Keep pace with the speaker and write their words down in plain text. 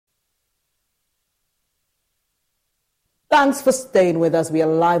Thanks for staying with us. We are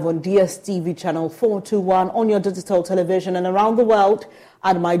live on DSTV channel 421 on your digital television and around the world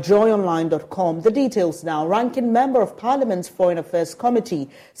at myjoyonline.com. The details now. Ranking Member of Parliament's Foreign Affairs Committee,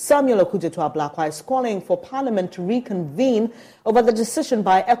 Samuel Okudzeto-Ablakwa, is calling for Parliament to reconvene over the decision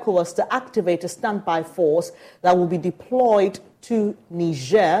by ECOWAS to activate a standby force that will be deployed to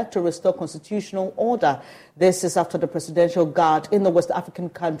Niger to restore constitutional order. This is after the presidential guard in the West African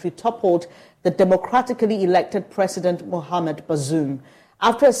country toppled the democratically elected President Mohamed Bazoum.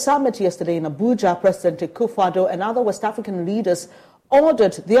 After a summit yesterday in Abuja, President Akufo-Addo and other West African leaders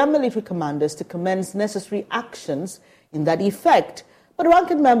ordered their military commanders to commence necessary actions in that effect. But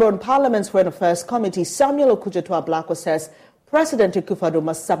ranking member on Parliament's Foreign Affairs Committee, Samuel Okudzeto-Ablakwa, says President Akufo-Addo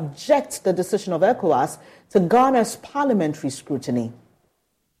must subject the decision of ECOWAS to Ghana's parliamentary scrutiny.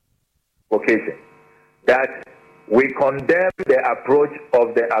 Occasion that we condemn the approach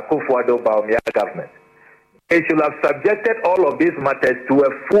of the Akufo-Addo-Bawumia government. They should have subjected all of these matters to a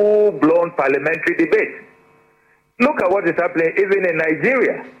full-blown parliamentary debate. Look at what is happening even in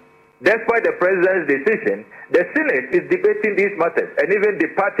Nigeria. Despite the president's decision, the Senate is debating these matters and even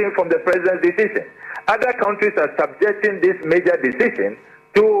departing from the president's decision. Other countries are subjecting this major decision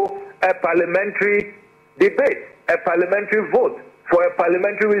to a parliamentary debate, a parliamentary vote for a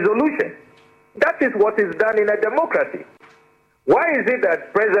parliamentary resolution. That is what is done in a democracy. Why is it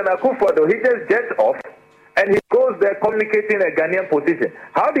that President Akufo-Addo, he just gets off and he goes there communicating a Ghanaian position?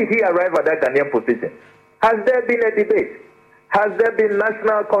 How did he arrive at that Ghanaian position? Has there been a debate? Has there been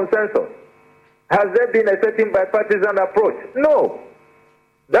national consensus? Has there been a certain bipartisan approach? No.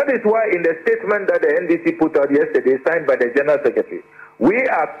 That is why in the statement that the NDC put out yesterday, signed by the General Secretary, we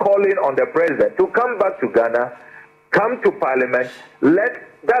are calling on the President to come back to Ghana, come to Parliament,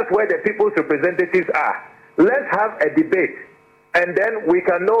 that's where the people's representatives are. Let's have a debate, and then we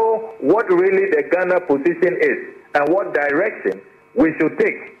can know what really the Ghana position is and what direction we should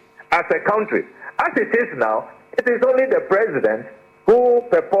take as a country. As it is now, it is only the President who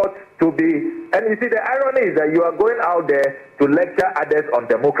purports to be, and you see the irony is that you are going out there to lecture others on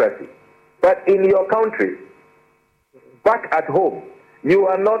democracy. But in your country, back at home, you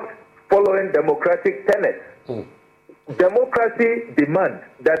are not following democratic tenets. Democracy demands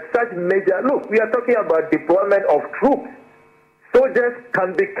that such major, look, we are talking about deployment of troops. Soldiers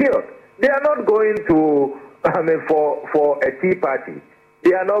can be killed. They are not going to, for a tea party.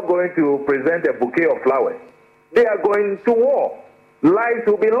 They are not going to present a bouquet of flowers. They are going to war. Lives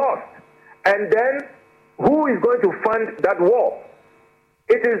will be lost. And then, who is going to fund that war?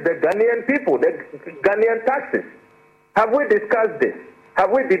 It is the Ghanaian people, the Ghanaian taxes. Have we discussed this?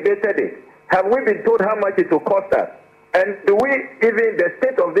 Have we debated it? Have we been told how much it will cost us? And do we, even the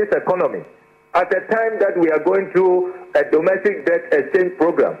state of this economy, at a time that we are going through a domestic debt exchange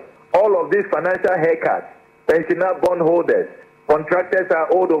program, all of these financial haircuts, pensioner bondholders, contractors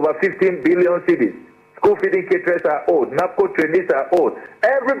are owed over 15 billion cedis. School feeding caterers are owed. NAPCO trainees are owed.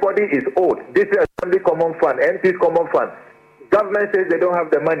 Everybody is owed. This is Assembly Common Fund, MP's Common Fund. Government says they don't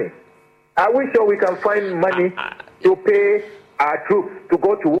have the money. Are we sure we can find money to pay our troops to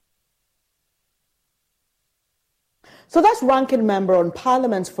go to war? So that's ranking member on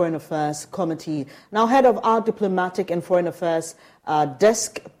Parliament's Foreign Affairs Committee. Now, head of our Diplomatic and Foreign Affairs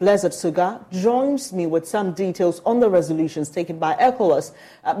Desk, Blessed Suga, joins me with some details on the resolutions taken by ECOWAS.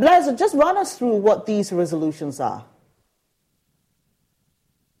 Blessed, just run us through what these resolutions are.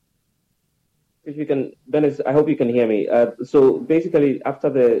 If you can, Dennis, I hope you can hear me. So basically, after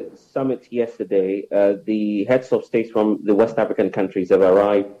the summit yesterday, the heads of states from the West African countries have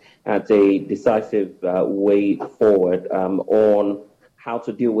arrived at a decisive way forward on how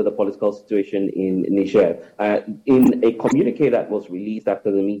to deal with the political situation in Niger. In a communique that was released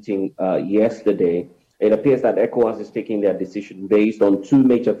after the meeting yesterday, it appears that ECOWAS is taking their decision based on two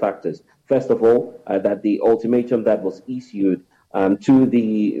major factors. First of all, that the ultimatum that was issued to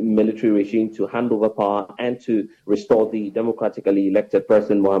the military regime to hand over power and to restore the democratically elected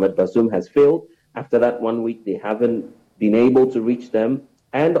President Mohamed Bazoum has failed. After that 1 week, they haven't been able to reach them.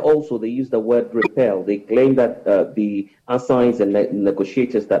 And also, they use the word repel. They claim that the assigns and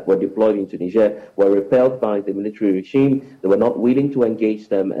negotiators that were deployed into Niger were repelled by the military regime. They were not willing to engage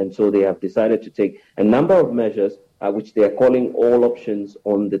them, and so they have decided to take a number of measures, which they are calling all options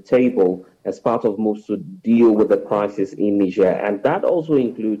on the table as part of moves to deal with the crisis in Niger. And that also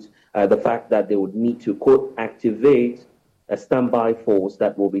includes the fact that they would need to, quote, activate a standby force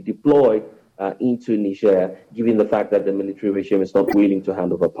that will be deployed into Niger, given the fact that the military regime is not willing to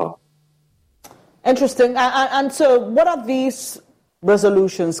hand over power. Interesting. And so what are these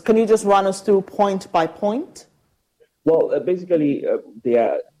resolutions? Can you just run us through point by point? Well, basically, they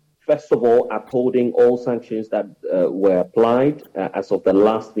are first of all, upholding all sanctions that were applied as of the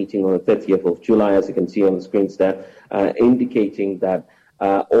last meeting on the 30th of July, as you can see on the screens there, indicating that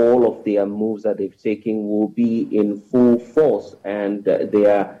all of their moves that they've taken will be in full force, and they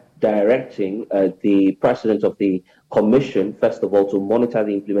are directing the president of the commission, first of all, to monitor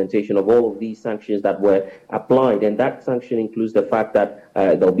the implementation of all of these sanctions that were applied. And that sanction includes the fact that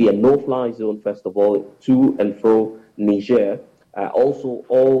there'll be a no-fly zone, first of all, to and fro Niger. Also,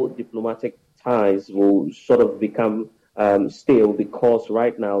 all diplomatic ties will sort of become stale, because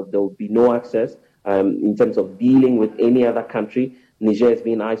right now there will be no access in terms of dealing with any other country. Niger is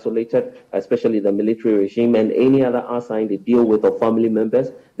being isolated, especially the military regime, and any other assigned they deal with or family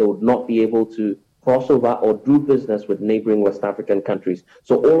members, they would not be able to cross over or do business with neighboring West African countries.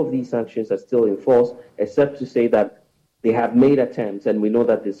 So all of these sanctions are still in force, except to say that they have made attempts, and we know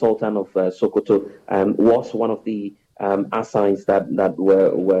that the Sultan of Sokoto was one of the assigns that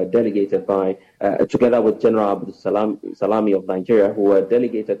were delegated by, together with General Abdul Salami of Nigeria, who were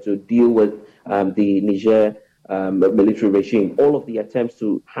delegated to deal with the Niger military regime. All of the attempts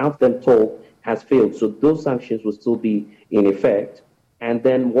to have them talk has failed. So those sanctions will still be in effect. And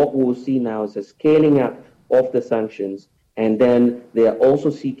then what we'll see now is a scaling up of the sanctions. And then they are also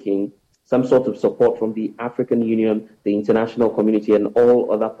seeking some sort of support from the African Union, the international community, and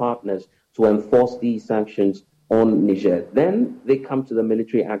all other partners to enforce these sanctions on Niger. Then they come to the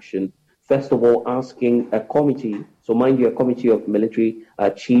military action, first of all asking a committee, so mind you, a committee of military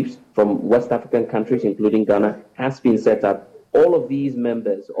chiefs from West African countries, including Ghana, has been set up. All of these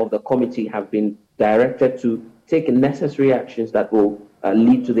members of the committee have been directed to take necessary actions that will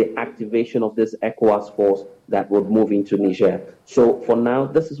lead to the activation of this ECOWAS force that would move into Niger. So for now,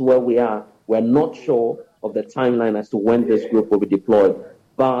 this is where we are. We're not sure of the timeline as to when this group will be deployed,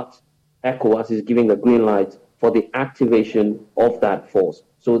 but ECOWAS is giving the green light for the activation of that force.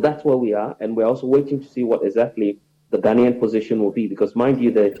 So that's where we are, and we're also waiting to see what exactly the Ghanaian position will be, because mind you,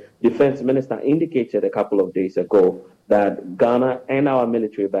 the defense minister indicated a couple of days ago that Ghana and our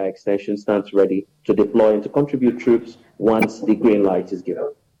military by extension stands ready to deploy and to contribute troops once the green light is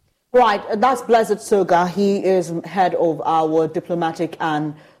given. Right, that's Blessed Soga. He is head of our diplomatic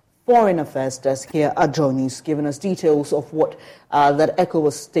and foreign affairs desk here at Joy News, giving us details of what that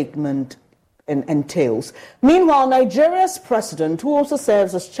ECOWAS statement entails. Meanwhile, Nigeria's president, who also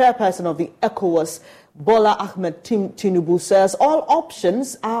serves as chairperson of the ECOWAS, Bola Ahmed Tinubu, says all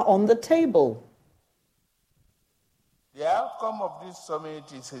options are on the table. The outcome of this summit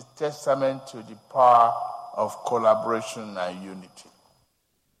is a testament to the power of collaboration and unity.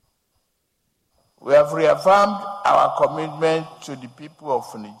 We have reaffirmed our commitment to the people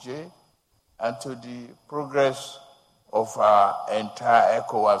of Niger and to the progress of our entire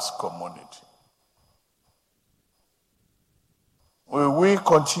ECOWAS community. We will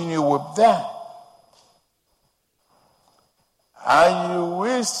continue with that. And you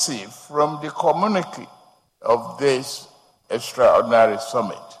will see from the communique of this extraordinary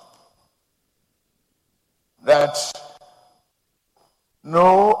summit that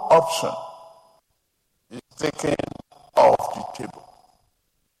no option is taken off the table,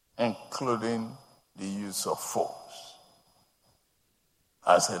 including the use of force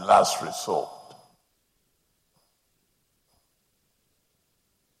as a last resort.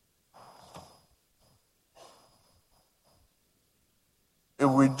 If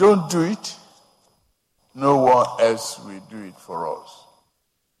we don't do it, no one else will do it for us.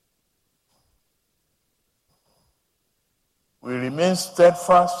 We remain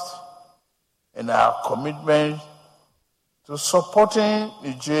steadfast in our commitment to supporting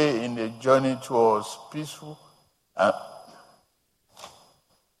Niger in the journey towards peaceful and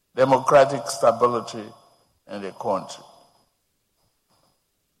democratic stability in the country.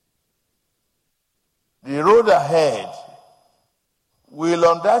 The road ahead will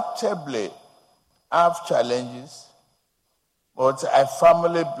undoubtedly have challenges, but I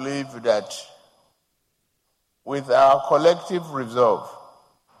firmly believe that with our collective resolve,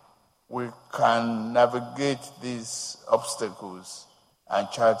 we can navigate these obstacles and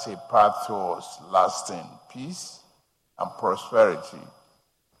chart a path towards lasting peace and prosperity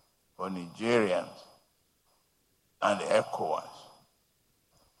for Nigerians and ECOWAS.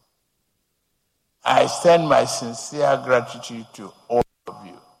 I extend my sincere gratitude to all of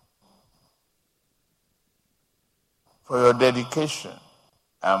you for your dedication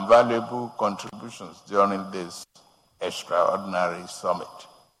and valuable contributions during this extraordinary summit.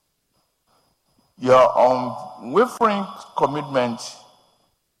 Your unwavering commitment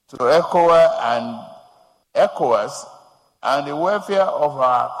to ECOWAS and the welfare of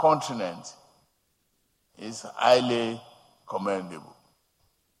our continent is highly commendable.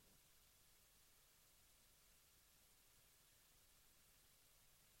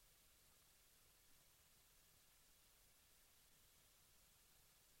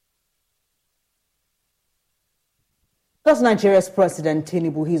 That's Nigeria's President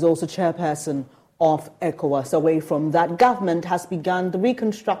Tinubu. He's also chairperson of ECOWAS. Away from that, government has begun the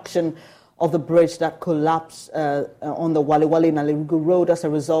reconstruction of the bridge that collapsed on the Wale-Nalerugu Road as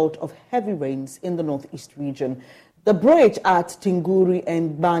a result of heavy rains in the northeast region. The bridge at Tinguri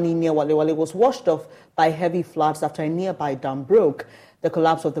and Bani near Wale was washed off by heavy floods after a nearby dam broke. The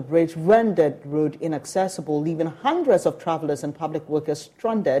collapse of the bridge rendered the road inaccessible, leaving hundreds of travelers and public workers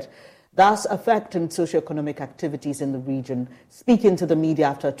stranded, thus affecting socio-economic activities in the region. Speaking to the media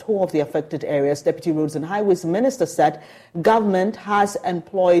after a tour of the affected areas, Deputy Roads and Highways Minister said government has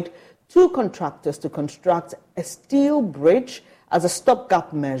employed 2 contractors to construct a steel bridge as a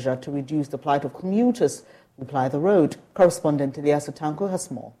stopgap measure to reduce the plight of commuters who ply the road. Correspondent Elias Otanko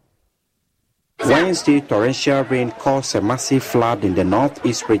has more. Wednesday, torrential rain caused a massive flood in the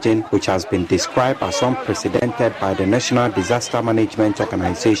northeast region, which has been described as unprecedented by the National Disaster Management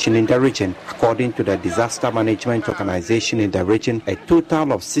Organization in the region. According to the Disaster Management Organization in the region, a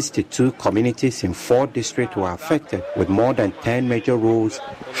total of 62 communities in 4 districts were affected, with more than 10 major roads,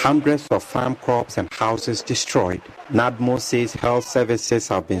 hundreds of farm crops and houses destroyed. NADMO says health services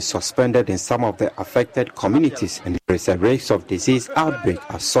have been suspended in some of the affected communities, and there is a risk of disease outbreak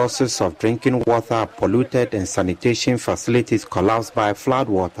as sources of drinking water are polluted and sanitation facilities collapsed by flood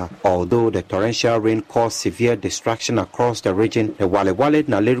water. Although the torrential rain caused severe destruction across the region, the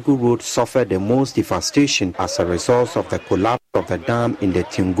Wale-Nalerugu Road suffered the most devastation as a result of the collapse of the dam in the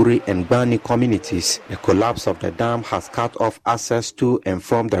Tinguri and Bani communities. The collapse of the dam has cut off access to and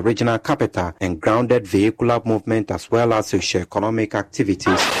from the regional capital and grounded vehicular movement as well as socio-economic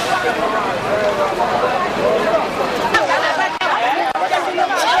activities.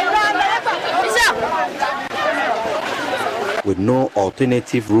 With no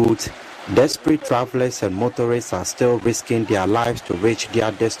alternative routes, desperate travelers and motorists are still risking their lives to reach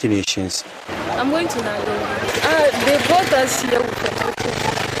their destinations. I'm going to Nairobi. They brought us here with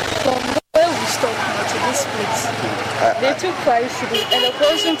from where we stopped to this place. They took 5 cities and a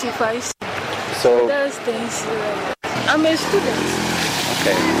person to 5 cities. So that's things. I'm a student.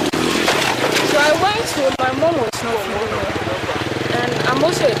 Okay. So I went to, my mom was not feeling, and I'm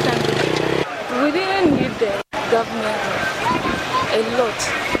also a candidate. We didn't need the government a lot.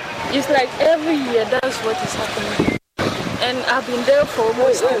 It's like every year that's what is happening. And I've been there for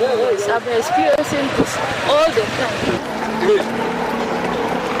almost 10 years. I've been experiencing this all the time. 3,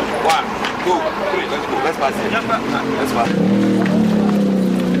 1, 2, 3, let's go. Let's pass it. Let's pass it.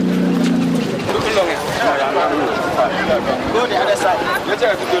 Go the other side.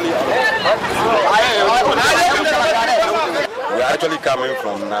 We are actually coming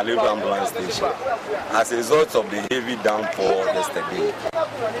from Nalerugu ambulance station as a result of the heavy downpour yesterday.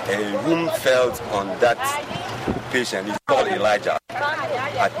 A room fell on that patient. It's called Elijah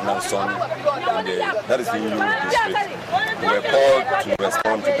at Nelson, that is in Yoruba district. We were called to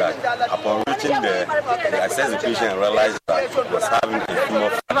respond to that. Upon reaching there, we assessed the patient and realized that he was having a tumor.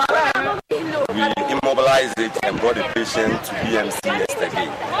 We immobilized it and brought the patient to BMC yesterday.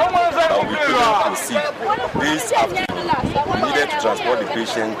 But we couldn't proceed. This afternoon, we needed to transport the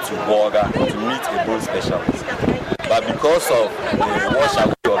patient to Bolga to meet a bone specialist. But because of the washout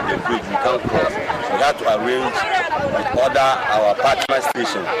of the bridge, we can't cross. We had to arrange with our partner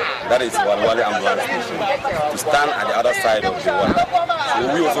station, that is Wale ambulance station, to stand at the other side of the water. So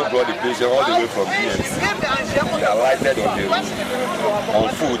we also brought the patient all the way from BMC. We alighted on the roof. On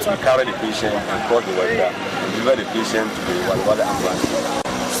foot, we carried the patient and crossed the water and delivered the patient to the Wale ambulance station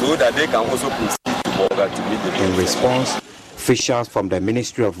so that they can also proceed to Bolga to meet the patient. In response, officials from the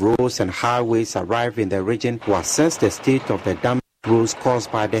Ministry of Roads and Highways arrived in the region to assess the state of the damaged roads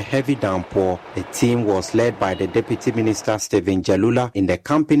caused by the heavy downpour. The team was led by the Deputy Minister Stephen Jalula in the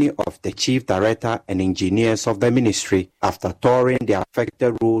company of the Chief Director and engineers of the ministry. After touring the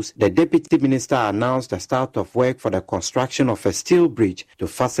affected roads, the Deputy Minister announced the start of work for the construction of a steel bridge to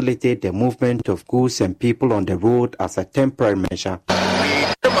facilitate the movement of goods and people on the road as a temporary measure. We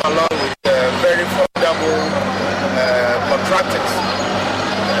came along with very formidable contractors,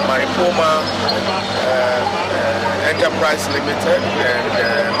 Maripoma, Enterprise Limited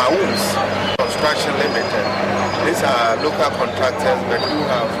and Maus Construction Limited. These are local contractors but who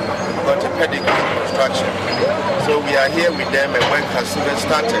have got a pedigree in construction. So we are here with them and work has soon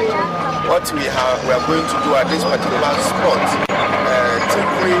started. What we are going to do at this particular spot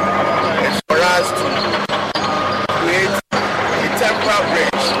simply is for us to create a temporary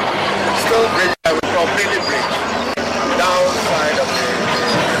bridge, still bridge that we call Billy Bridge, downside of the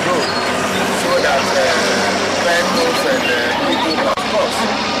road, so that vehicles and people can cross.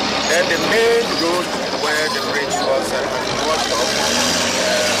 Then the main road where the bridge was has been washed off.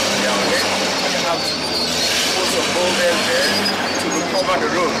 We have to post of boulders there to recover the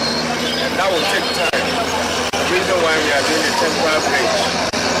road, and that will take time. The reason why we are doing the temporary bridge,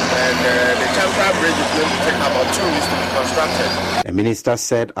 and the temporary bridge is going to take about 2 weeks to be constructed. The minister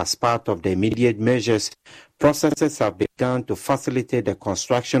said as part of the immediate measures, processes have begun to facilitate the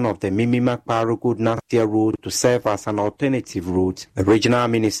construction of the Mimima-Kparugu-Nasia road to serve as an alternative route. The regional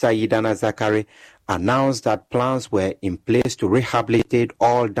minister, Idana Zakari, announced that plans were in place to rehabilitate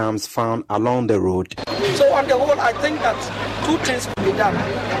all dams found along the road. So on the whole, I think that 2 things will be done.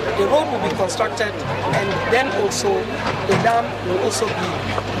 The road will be constructed, and then also the dam will also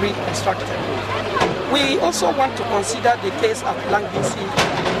be reconstructed. We also want to consider the case of Langbisi,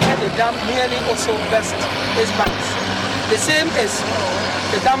 where the dam nearly also burst its banks. The same as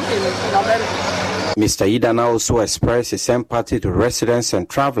the dam in America. Mr. Idana also expressed his sympathy to residents and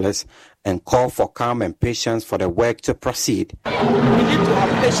travelers and called for calm and patience for the work to proceed. We need to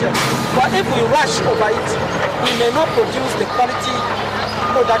have patience, but if we rush over it, we may not produce the quality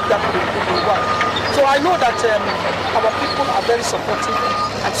product that we want. So I know that our people are very supportive,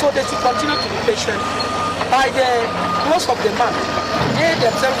 and so they should continue to be patient. By the close of the month, they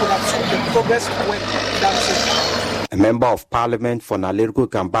themselves will have seen the progress of work done. A member of parliament for Nalirgu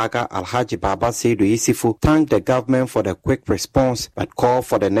Gambaga, Alhaji Baba Seidu Isifu, thanked the government for the quick response but called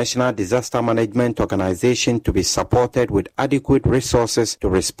for the National Disaster Management Organization to be supported with adequate resources to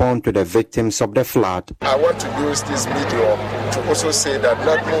respond to the victims of the flood. I want to use this medium to also say that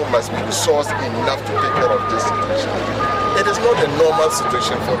NADMO must be resourced enough to take care of this situation. It is not a normal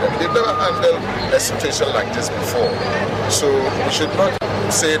situation for them. They've never handled a situation like this before. So we should not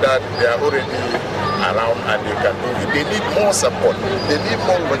say that they are already around and they can do it. They need more support. They need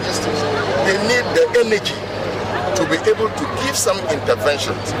more logistics. They need the energy to be able to give some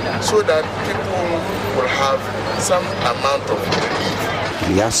interventions so that people will have some amount of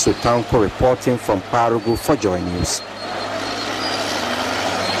relief. Elias Sutanko reporting from Kparugu for Joy News.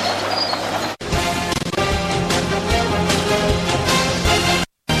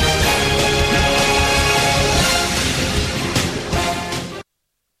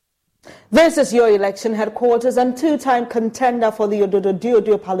 This is your election headquarters, and 2-time contender for the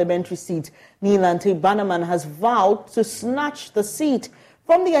Ododo-Diodio parliamentary seat, Nilante Bannerman, has vowed to snatch the seat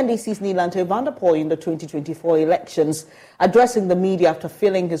from the NDC's Nilante Vanderpoel in the 2024 elections. Addressing the media after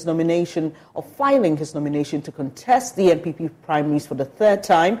filing his nomination to contest the NPP primaries for the 3rd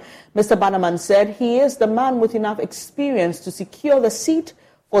time, Mr. Bannerman said he is the man with enough experience to secure the seat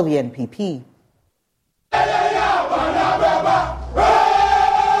for the NPP.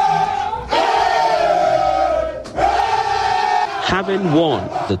 Having won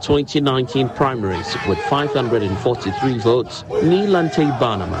the 2019 primaries with 543 votes, Nilante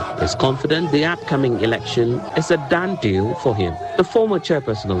Bannerman is confident the upcoming election is a done deal for him. The former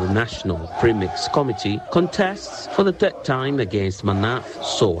chairperson of the National Premix Committee contests for the 3rd time against Manaf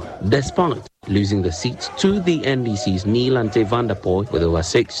Soa, despite losing the seat to the NDC's Nilante Vanderpoel with over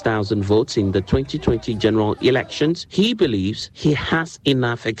 6,000 votes in the 2020 general elections. He believes he has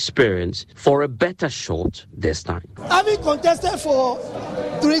enough experience for a better shot this time. Having contested for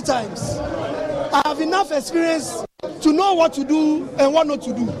 3 times, I have enough experience to know what to do and what not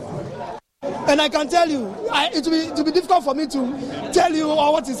to do. And I can tell you, it will be difficult for me to tell you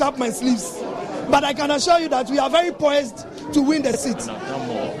what is up my sleeves. But I can assure you that we are very poised to win the seat.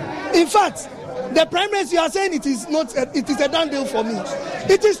 In fact, the primaries you are saying it is a done deal for me.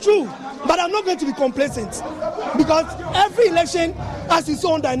 It is true, but I'm not going to be complacent because every election has its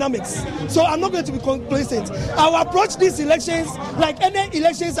own dynamics. So I'm not going to be complacent. I will approach these elections like any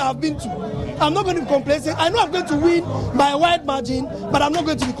elections I have been to. I'm not going to be complacent. I know I'm going to win by a wide margin, but I'm not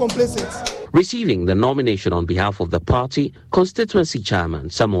going to be complacent. Receiving the nomination on behalf of the party, constituency chairman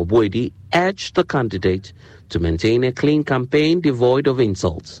Samuel Boydi urged the candidate to maintain a clean campaign devoid of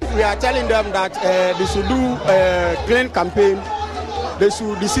insults. We are telling them that they should do a clean campaign. They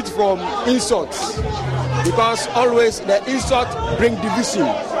should desist from insults because always the insult bring division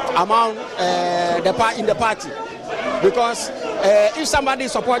among in the party. Because if somebody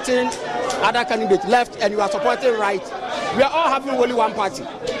is supporting other candidate left and you are supporting right, we are all having only one party.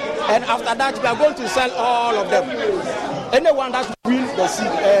 And after that, we are going to sell all of them. Anyone that wins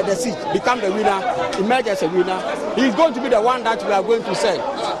the seat, become the winner, emerge as a winner, he is going to be the one that we are going to sell.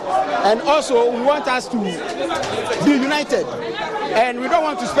 And also, we want us to be united. And we don't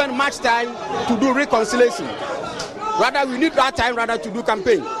want to spend much time to do reconciliation. Rather, we need that time to do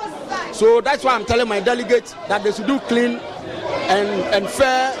campaign. So that's why I'm telling my delegates that they should do clean and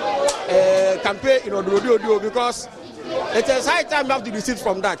fair campaign in Ododo because it is high time we have to desist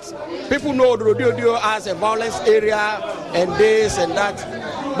from that. People know Ododo as a violence area and this and that.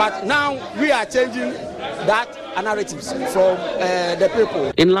 But now we are changing that narratives from the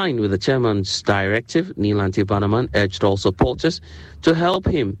people. In line with the chairman's directive, Nilante Banaman urged all supporters to help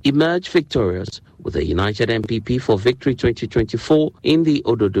him emerge victorious with the United NPP for Victory 2024 in the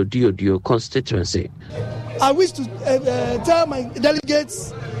Ododo Diodio constituency. I wish to tell my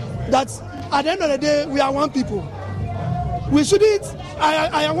delegates that at the end of the day, we are one people. We shouldn't,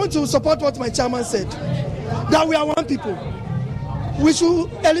 I want to support what my chairman said, that we are one people. We should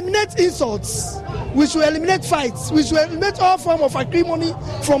eliminate insults. We should eliminate fights. We should eliminate all form of acrimony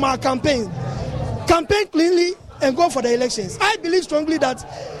from our campaign. Campaign cleanly and go for the elections. I believe strongly that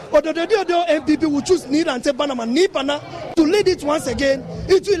Ododo NPP will choose Nilante Banama to lead it once again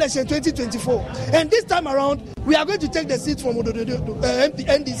into election 2024. And this time around, we are going to take the seat from Ododo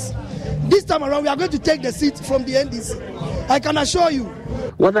NDC. This time around, we are going to take the seat from the NDC. I can assure you.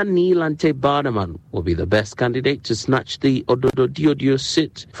 Whether Nilante Banaman will be the best candidate to snatch the Ododo Diodio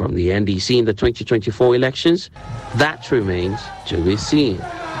seat from the NDC in the 2024 elections, that remains to be seen.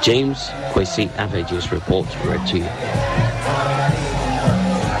 James Kwesi Aveje's report read to you.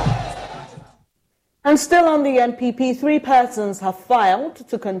 And still on the NPP, 3 persons have filed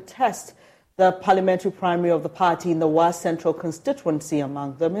to contest the parliamentary primary of the party in the West Central constituency.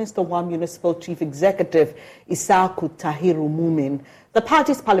 Among them is the One Municipal Chief Executive, Isaku Tahiru Mumin. The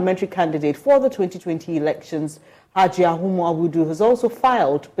party's parliamentary candidate for the 2020 elections, Haji Ahumu Awudu, has also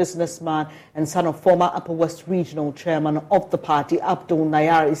filed. Businessman and son of former Upper West Regional Chairman of the party, Abdul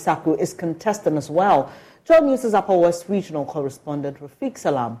Nayar Isaku, is contesting as well. Joy News' Upper West Regional correspondent, Rafiq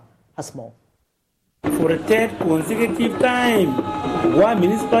Salam, has more. For a third consecutive time, One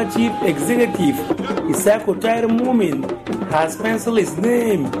Municipal Chief Executive, Isaku Tahiru Mumin, has penciled his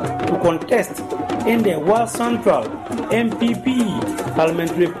name to contest in the West Central NPP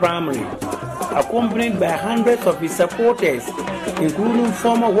parliamentary primary, accompanied by hundreds of his supporters, including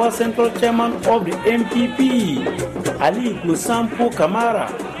former West Central Chairman of the NPP, Ali Gusampo Kamara.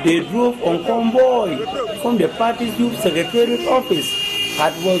 They drove on convoy from the party's youth secretariat office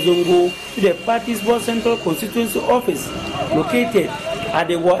at Wazongo to the party's West Central constituency office located at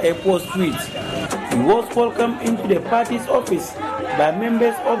the War Airport Street. He was welcomed into the party's office by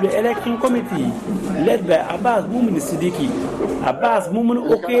members of the election committee led by Abbas Mumin Siddiqui. Abbas Mumin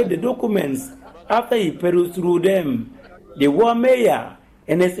okayed the documents after he perused through them. The war mayor,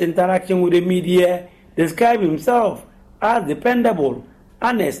 in his interaction with the media, described himself as dependable,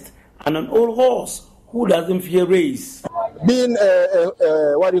 honest, and an old horse who doesn't fear race. Being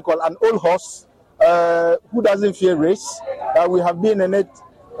an old horse who doesn't fear race, we have been in it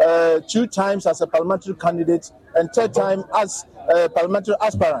 2 times as a parliamentary candidate and 3rd time as a parliamentary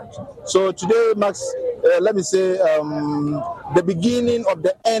aspirant. So today marks, the beginning of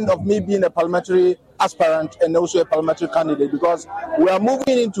the end of me being a parliamentary aspirant and also a parliamentary candidate, because we are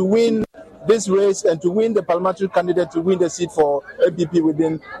moving in to win this race and to win the parliamentary candidate to win the seat for NPP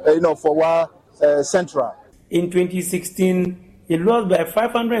within, for Wa Central. In 2016, he lost by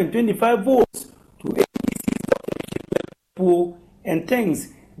 525 votes to NDC and thinks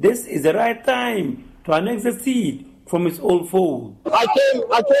this is the right time to annex the seat from his old foe.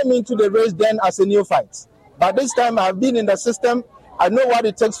 I came into the race then as a neophyte, but this time I have been in the system. I know what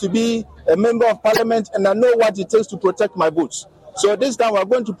it takes to be a member of parliament, and I know what it takes to protect my votes. So this time we're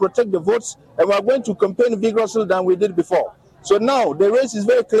going to protect the votes, and we're going to campaign vigorously than we did before. So now the race is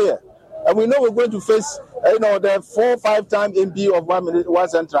very clear, and we know we're going to face the 4 or 5 time MP of Wa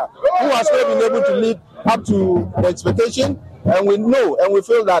Central, who has not been able to lead up to the expectation. And we know and we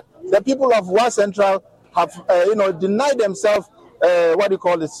feel that the people of Wa Central have, denied themselves,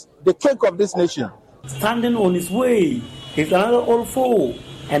 the cake of this nation. Standing on his way is another old foe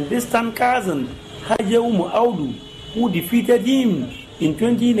and distant cousin, Haji Ahumu Awudu, who defeated him in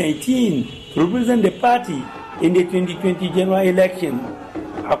 2019 to represent the party in the 2020 general election.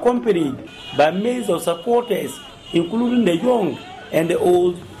 Accompanied by maze of supporters, including the young and the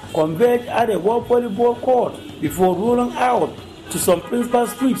old, converged at the World Volleyball Court before rolling out to some principal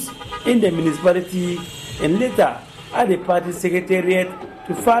streets in the municipality and later at the party secretariat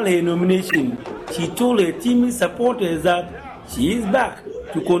to file her nomination. She told her team's supporters that she is back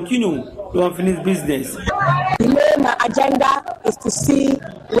to continue the unfinished business. The main agenda is to see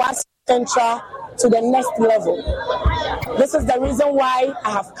Wa Central to the next level. This is the reason why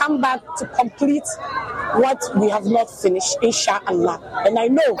I have come back to complete what we have not finished, inshallah. And I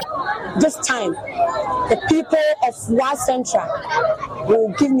know this time the people of Wa Central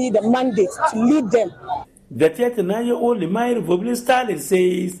will give me the mandate to lead them. The 39-year-old Limaire Voblistal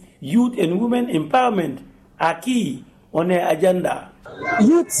says youth and women empowerment are key on her agenda.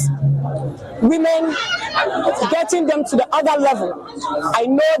 Youth, women, getting them to the other level. I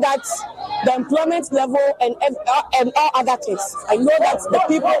know that the employment level, and all other things. I know that the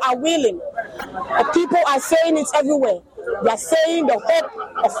people are willing. The people are saying it everywhere. They are saying the hope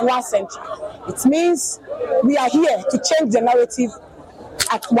of Wa Central. It means we are here to change the narrative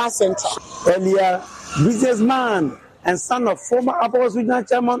at Wa Central. Earlier, businessman and son of former Upper Regional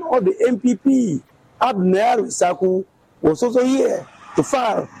Chairman of the NPP, Abner Saku, was also here to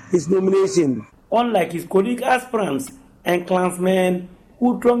file his nomination. Unlike his colleague aspirants and clansmen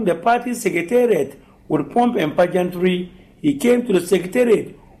who thronged the party's secretariat with pomp and pageantry, he came to the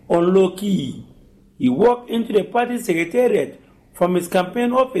secretariat on low key. He walked into the party secretariat from his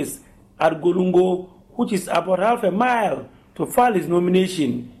campaign office at Golungo, which is about half a mile, to file his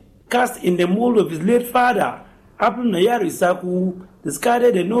nomination. Cast in the mold of his late father, Abdul Nayar Isaku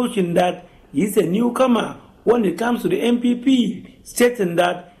discarded the notion that he is a newcomer when it comes to the NPP, stating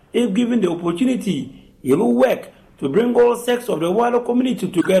that if given the opportunity, he will work to bring all sects of the wider community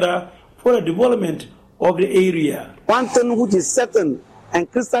together for the development of the area. One thing which is certain and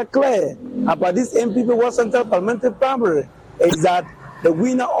crystal clear about this NPP Wa Central Parliamentary Primary is that the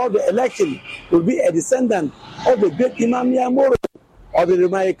winner of the election will be a descendant of the great Imam Moro of the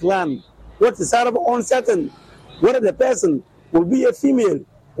Remai clan. What is uncertain whether the person will be a female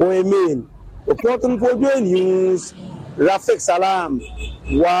or a male. Reporting for Joy News, Rafik Salam.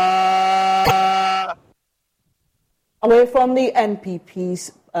 Wow. Away from the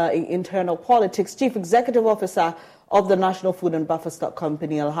NPP's internal politics, Chief Executive Officer of the National Food and Buffer Stock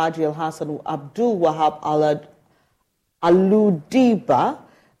Company, Alhaji Al-Hassan Abdul Wahab Aludiba,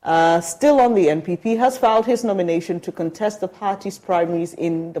 still on the NPP, has filed his nomination to contest the party's primaries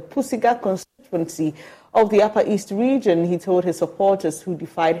in the Pusiga constituency of the Upper East region. He told his supporters who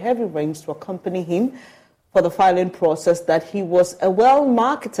defied heavy rains to accompany him for the filing process that he was a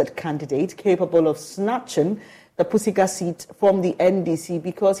well-marketed candidate capable of snatching the Pusiga seat from the NDC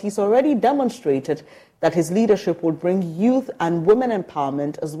because he's already demonstrated that his leadership will bring youth and women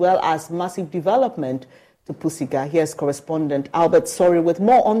empowerment as well as massive development to Pusiga. Here's correspondent Albert Sori with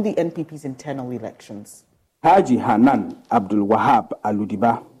more on the NPP's internal elections. Haji Hanan Abdul Wahab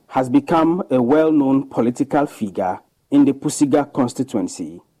Aludiba has become a well-known political figure in the Pusiga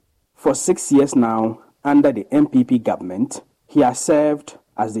constituency. For 6 years now, under the NPP government, he has served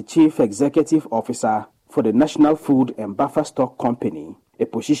as the Chief Executive Officer for the National Food and Buffer Stock Company, a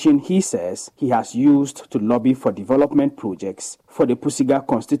position he says he has used to lobby for development projects for the Pusiga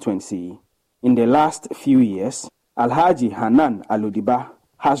constituency. In the last few years, Alhaji Hanan Aludiba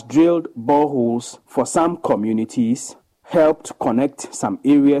has drilled boreholes for some communities, helped connect some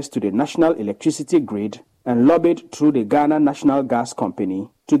areas to the national electricity grid, and lobbied through the Ghana National Gas Company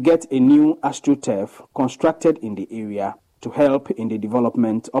to get a new astroturf constructed in the area to help in the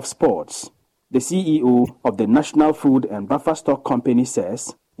development of sports. The CEO of the National Food and Buffer Stock Company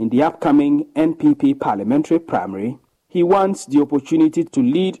says in the upcoming NPP parliamentary primary, he wants the opportunity to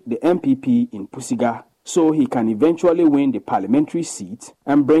lead the NPP in Pusiga so he can eventually win the parliamentary seat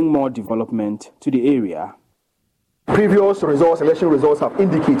and bring more development to the area. Previous election results have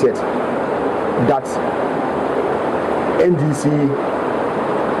indicated that NDC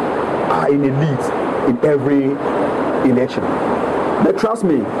are in a lead in every election. But trust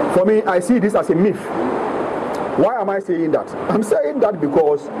me, for me, I see this as a myth. Why am I saying that? I'm saying that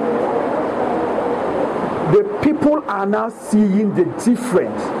because the people are now seeing the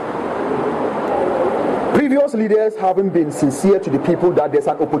difference. Previous leaders haven't been sincere to the people that there's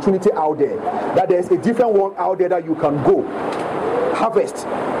an opportunity out there, that there's a different world out there that you can go, harvest,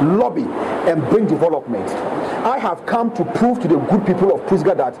 lobby, and bring development. I have come to prove to the good people of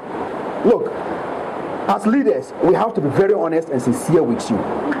Pusiga that, look, as leaders, we have to be very honest and sincere with you.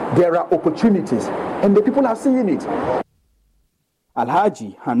 There are opportunities, and the people are seeing it.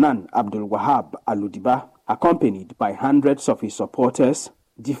 Alhaji Hanan Abdul Wahab Aludiba, accompanied by hundreds of his supporters,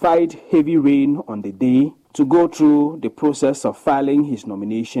 defied heavy rain on the day to go through the process of filing his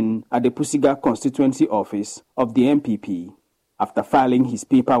nomination at the Pusiga constituency office of the NPP. After filing his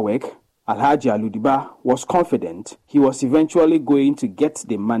paperwork, Alhaji Aludiba was confident he was eventually going to get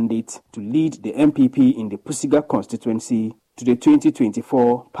the mandate to lead the NPP in the Pusiga constituency to the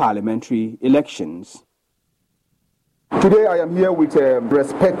 2024 parliamentary elections. Today I am here with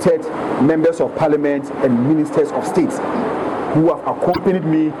respected members of parliament and ministers of state who have accompanied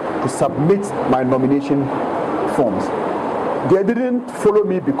me to submit my nomination forms. They didn't follow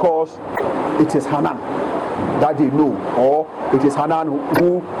me because it is Hanan that they know, or it is Hanan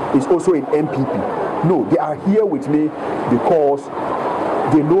who is also in NPP. No, they are here with me because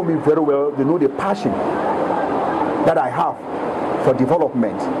they know me very well. They know the passion that I have for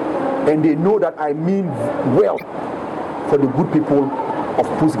development, and they know that I mean well for the good people of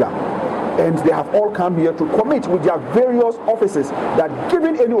Pusiga. And they have all come here to commit with their various offices that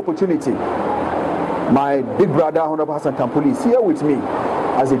given any opportunity, my big brother, Honorable Hassan Tampoli, is here with me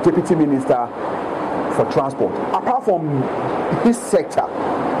as a Deputy Minister for Transport. Apart from his sector,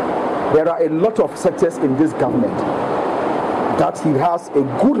 there are a lot of sectors in this government that he has a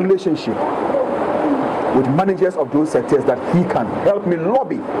good relationship with managers of those sectors that he can help me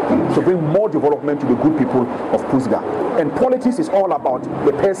lobby to bring more development to the good people of Pusiga. And politics is all about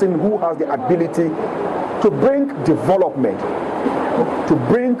the person who has the ability to bring development, to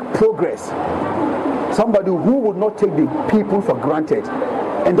bring progress. Somebody who would not take the people for granted.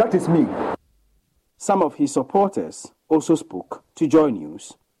 And that is me. Some of his supporters also spoke to Joy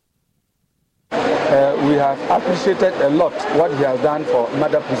News. We have appreciated a lot what he has done for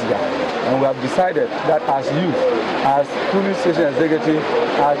Mother Pusiga, and we have decided that as youth, as police station executive,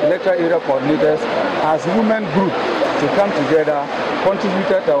 as electoral area coordinators, as women group, to come together,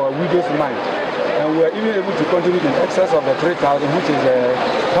 contributed to our widow's mind, and we are even able to contribute in excess of the 3,000, which is the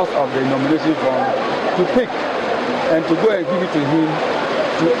cost of the nomination form, to pick and to go and give it to him,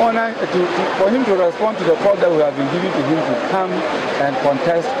 to honor, for him to respond to the call that we have been giving to him to come and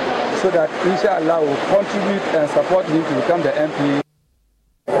contest, so that inshallah will contribute and support him to become the MP.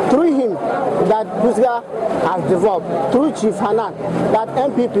 Through him, that Pusiga has developed. Through Chief Hanan, that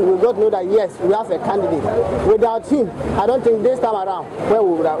NPP will not know that yes, we have a candidate. Without him, I don't think this time around where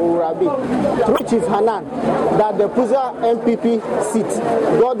we will be. Through Chief Hanan, that the Pusiga NPP seat,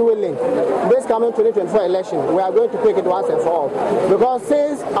 God willing, this coming 2024 election, we are going to pick it once and for all. Because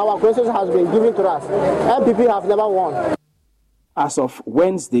since our constitution has been given to us, NPP have never won. As of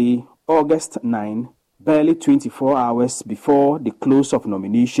Wednesday, August 9, barely 24 hours before the close of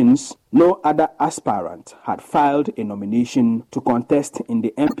nominations, no other aspirant had filed a nomination to contest in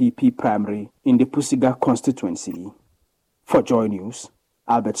the NPP primary in the Pusiga constituency. For Joy News,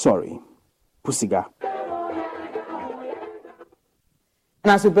 Albert Sorry, Pusiga.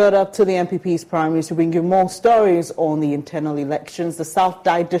 And as we build up to the NPP's primaries to bring you more stories on the internal elections, the South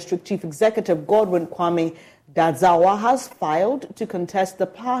Dai District Chief Executive Godwin Kwame Dadzawa has filed to contest the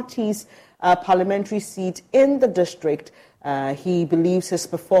party's parliamentary seat in the district. He believes his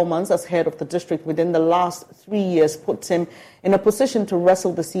performance as head of the district within the last 3 years puts him in a position to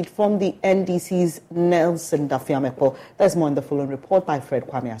wrestle the seat from the NDC's Nelson Dafiamepo. There's more in the following report by Fred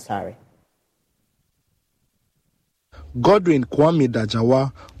Kwame Asari. Godwin Kwame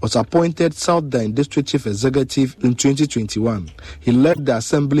Dajawa was appointed South Dai District Chief Executive in 2021. He led the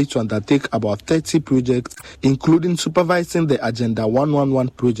assembly to undertake about 30 projects, including supervising the Agenda 111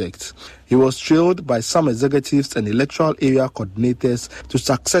 project. He was trailed by some executives and electoral area coordinators to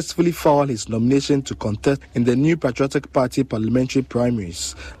successfully file his nomination to contest in the New Patriotic Party parliamentary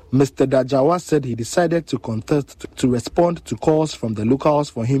primaries. Mr. Dajawa said he decided to contest to respond to calls from the locals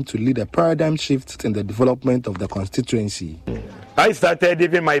for him to lead a paradigm shift in the development of the constituency. I started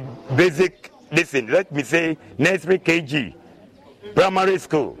even my basic, nursery KG, primary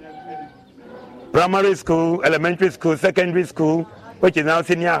school, elementary school, secondary school, which is now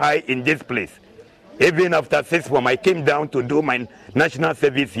senior high in this place. Even after 6 form, I came down to do my national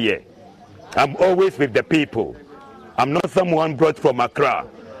service here. I'm always with the people. I'm not someone brought from Accra.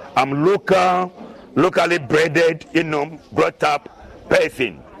 I'm locally bred, brought up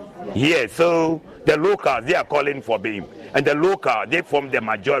person here. So the locals, they are calling for me. And the local, they form the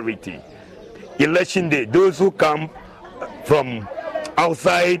majority. Election day, those who come from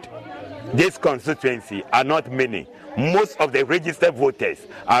outside this constituency are not many. Most of the registered voters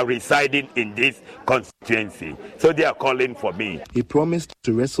are residing in this constituency, so they are calling for me. He promised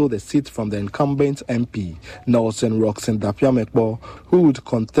to wrestle the seat from the incumbent MP, Nelson Roxen Dafiamepo, who would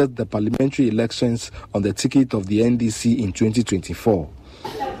contest the parliamentary elections on the ticket of the NDC in 2024.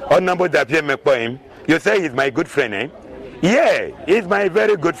 Honorable Dafiamepo, you say he's my good friend, eh? Yeah, he's my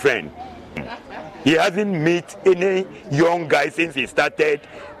very good friend. He hasn't met any young guy since he started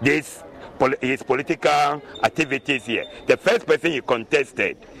his political activities here. The first person he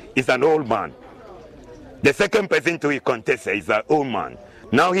contested is an old man. The second person he contested is an old man.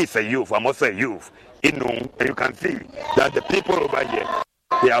 Now he's a youth. I'm also a youth. And you can see that the people over here,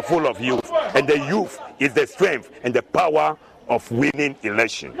 they are full of youth. And the youth is the strength and the power of winning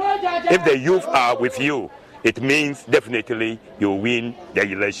election. If the youth are with you, it means definitely you win the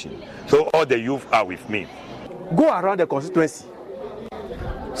election. So all the youth are with me. Go around the constituency.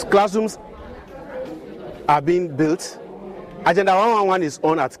 Classrooms are being built. Agenda 111 is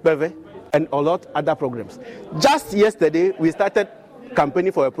on at Peve and a lot of other programs. Just yesterday, we started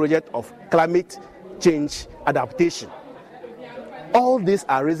campaigning for a project of climate change adaptation. All these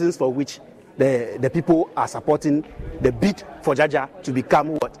are reasons for which the people are supporting the bid for Jaja to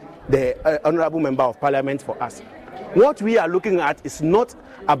become what? the Honorable Member of Parliament for us. What we are looking at is not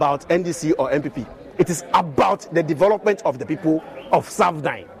about NDC or NPP. It is about the development of the people of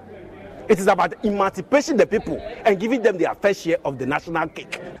Southern. It is about emancipation the people and giving them their fair share of the national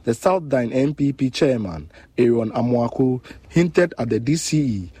cake. The Southern NPP chairman, Aaron Amwako, hinted at the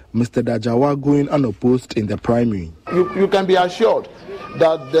DCE, Mr. Dajawa, going unopposed in the primary. You can be assured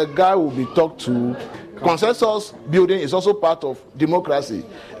that the guy will be talked to. Consensus building is also part of democracy.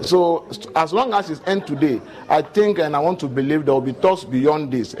 So as long as it's end today, I think and I want to believe there will be talks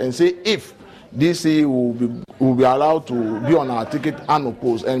beyond this and say if DC will be allowed to be on our ticket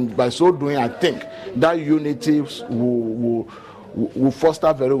unopposed, and by so doing, I think that unity will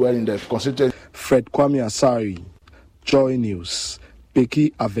foster very well in the constituency. Fred Kwame Asari, Joy News, Peki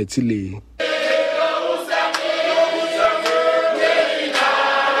Avetile.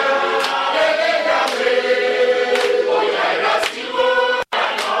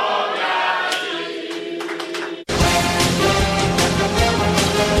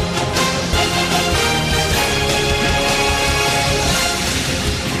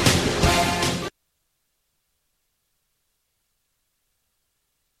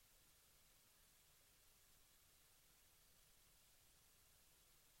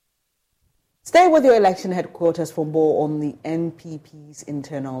 Stay with your election headquarters for more on the NPP's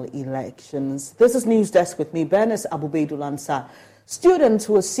internal elections. This is News Desk with me, Bernice Abubeidulansa. Students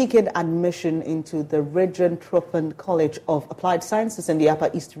who are seeking admission into the Regent Tropen College of Applied Sciences in the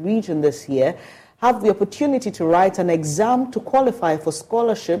Upper East region this year have the opportunity to write an exam to qualify for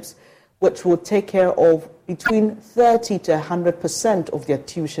scholarships, which will take care of between 30 to 100% of their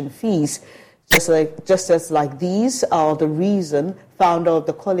tuition fees. Just as these are the reason founder of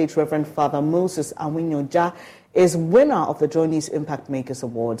the college, Reverend Father Moses Awinyoja, is winner of the Journeys Impact Makers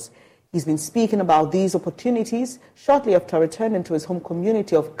Awards. He's been speaking about these opportunities shortly after returning to his home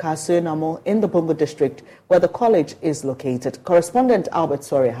community of Kasuenamo in the Bongo district, where the college is located. Correspondent Albert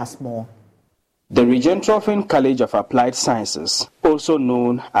Sori has more. The Regent Tropen College of Applied Sciences, also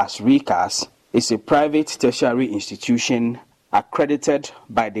known as RECAS, is a private tertiary institution accredited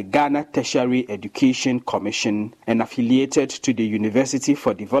by the Ghana Tertiary Education Commission and affiliated to the University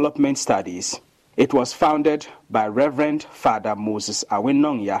for Development Studies. It was founded by Reverend Father Moses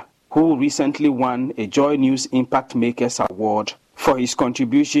Awinyoja, who recently won a Joy News Impact Makers Award for his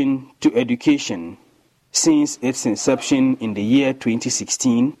contribution to education. Since its inception in the year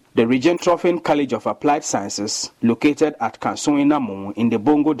 2016, the Regent Tropen College of Applied Sciences, located at Kasuenamo in the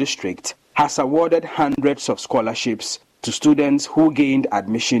Bongo district, has awarded hundreds of scholarships to students who gained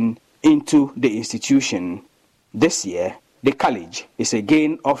admission into the institution. This year, the college is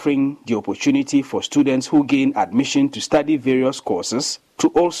again offering the opportunity for students who gain admission to study various courses to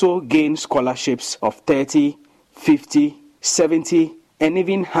also gain scholarships of 30, 50, 70, and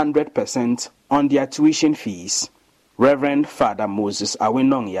even 100% on their tuition fees. Reverend Father Moses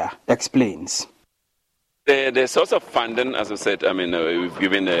Awinyoja explains. The source of funding, as I said, we've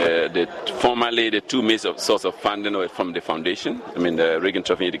given formally the two main source of funding from the foundation, the Regent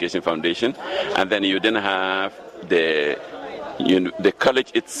Tropen Education Foundation, and then you then have the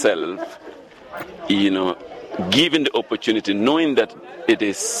college itself, given the opportunity, knowing that it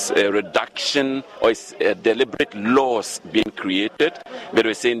is a reduction or it's a deliberate loss being created, but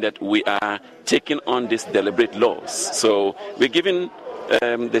we're saying that we are taking on this deliberate loss. So we're giving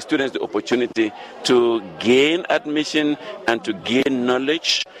the students the opportunity to gain admission and to gain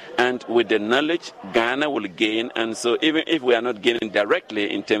knowledge, and with the knowledge Ghana will gain. And so even if we are not gaining directly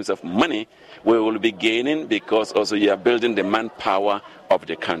in terms of money, we will be gaining because also you are building the manpower of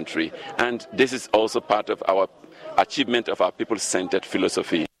the country. And this is also part of our achievement of our people-centered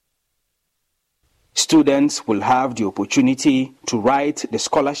philosophy. Students will have the opportunity to write the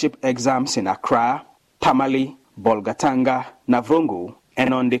scholarship exams in Accra, Tamale, Bolgatanga, Navrongo,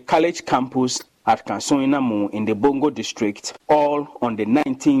 and on the college campus at Kasuenamo in the Bongo district, all on the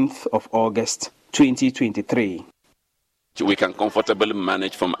 19th of August 2023. We can comfortably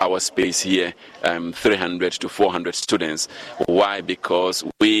manage from our space here 300 to 400 students. Why? Because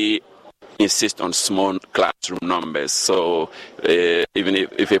we insist on small classroom numbers. So even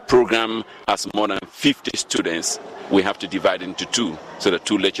if a program has more than 50 students, we have to divide into two, so that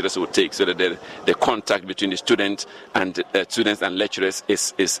two lecturers will take, so that the contact between the students and lecturers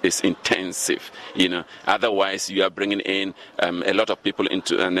is intensive. Otherwise you are bringing in a lot of people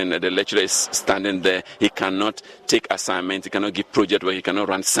into, and then the lecturer is standing there. He cannot take assignments, he cannot give project work, he cannot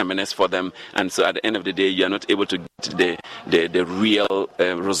run seminars for them, and so at the end of the day you are not able to get the real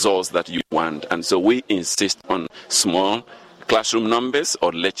results that you want. And so we insist on small classroom numbers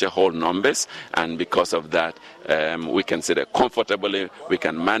or lecture hall numbers, and because of that, we can say that comfortably we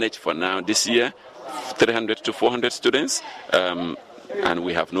can manage for now this year 300 to 400 students, and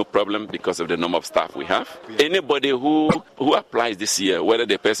we have no problem because of the number of staff we have. Anybody who applies this year, whether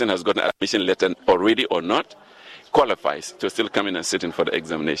the person has got an admission letter already or not, qualifies to still come in and sit in for the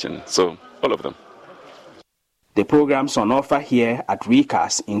examination. So all of them. The programs on offer here at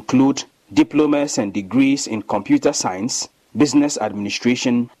RECAS include diplomas and degrees in computer science, business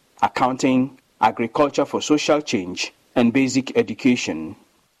administration, accounting, agriculture for social change, and basic education.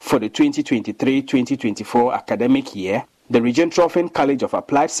 For the 2023-2024 academic year, the Regent Ruffin College of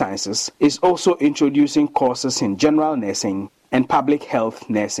Applied Sciences is also introducing courses in general nursing and public health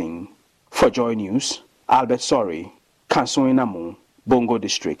nursing. For Joy News, Albert Sori, Kansoinamu, Bongo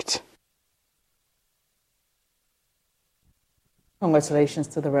District. Congratulations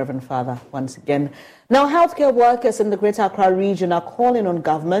to the Reverend Father once again. Now, healthcare workers in the Greater Accra region are calling on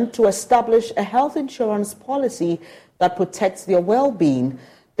government to establish a health insurance policy that protects their well-being.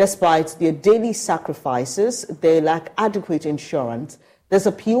 Despite their daily sacrifices, they lack adequate insurance. This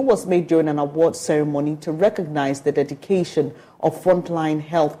appeal was made during an award ceremony to recognize the dedication of frontline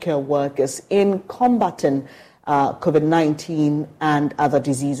healthcare workers in combating COVID-19 and other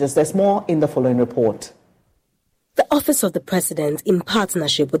diseases. There's more in the following report. The Office of the President, in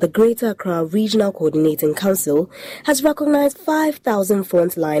partnership with the Greater Accra Regional Coordinating Council, has recognized 5,000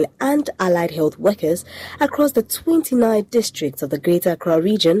 frontline and allied health workers across the 29 districts of the Greater Accra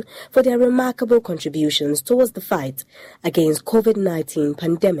region for their remarkable contributions towards the fight against COVID-19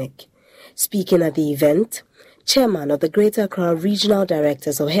 pandemic. Speaking at the event, Chairman of the Greater Accra Regional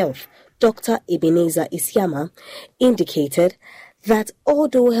Directors of Health, Dr. Ebenezer Isiama, indicated that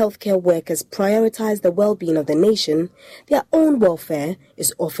although healthcare workers prioritize the well-being of the nation, their own welfare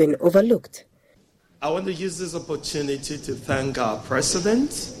is often overlooked. I want to use this opportunity to thank our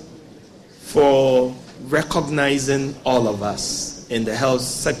President for recognizing all of us in the health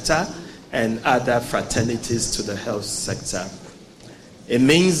sector and other fraternities to the health sector. It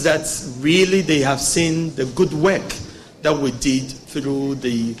means that really they have seen the good work that we did through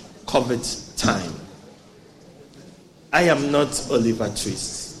the COVID time. I am not Oliver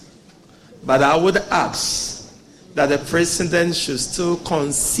Twist, but I would ask that the President should still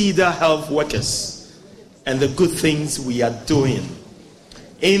consider health workers and the good things we are doing,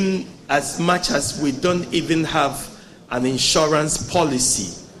 in as much as we don't even have an insurance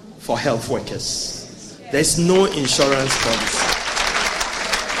policy for health workers. There's no insurance policy.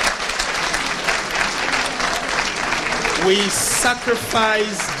 We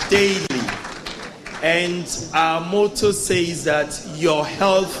sacrifice daily. And our motto says that your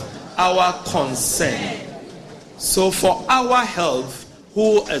health, our concern. So for our health,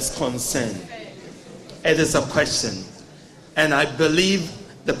 who is concerned? It is a question. And I believe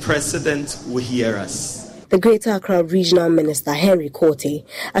the President will hear us. The Greater Accra Regional Minister Henry Korte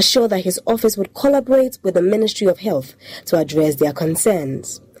assured that his office would collaborate with the Ministry of Health to address their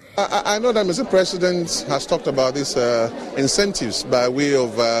concerns. I know that Mr. President has talked about these incentives by way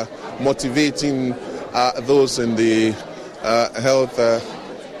of motivating those in the health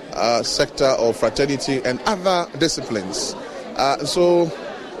sector or fraternity and other disciplines. So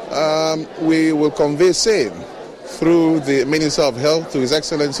we will convey same through the Minister of Health to His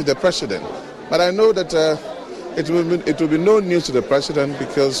Excellency the President. But I know that it will be no news to the President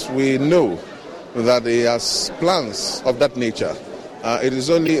because we know that he has plans of that nature. It is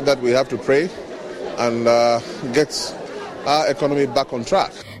only that we have to pray and get our economy back on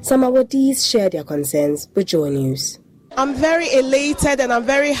track. Some awardees share their concerns with Joy News. I'm very elated and I'm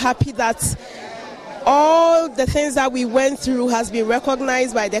very happy that all the things that we went through has been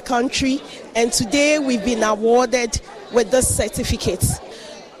recognized by the country, and today we've been awarded with this certificate.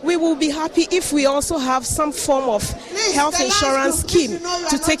 We will be happy if we also have some form of health insurance scheme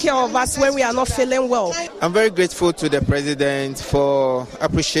to take care of us when we are not feeling well. I'm very grateful to the President for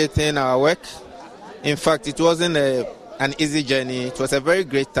appreciating our work. In fact, it wasn't an easy journey. It was a very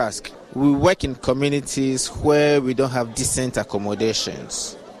great task. We work in communities where we don't have decent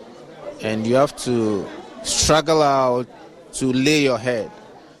accommodations, and you have to struggle out to lay your head.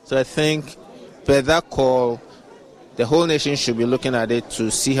 So I think per that call, the whole nation should be looking at it to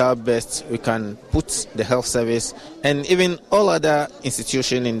see how best we can put the health service and even all other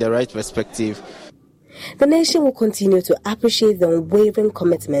institutions in the right perspective. The nation will continue to appreciate the unwavering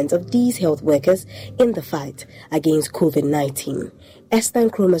commitment of these health workers in the fight against COVID-19. Esther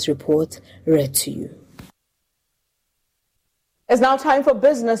Nkrumah's report read to you. It's now time for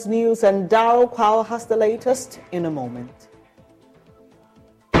business news, and Daryl Kwao has the latest in a moment.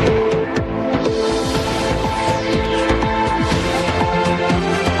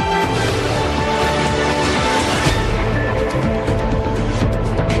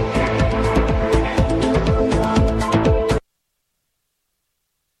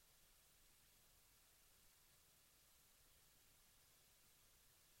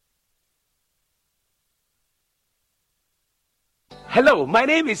 Hello, my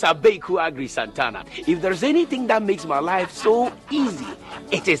name is Abeku Agri Santana. If there's anything that makes my life so easy,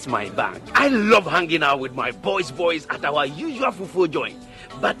 it is my bank. I love hanging out with my boys at our usual fufu joint.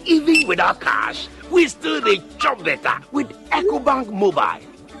 But even without cash, we still dey chop better with EcoBank Mobile.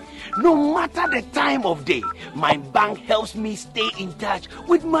 No matter the time of day, my bank helps me stay in touch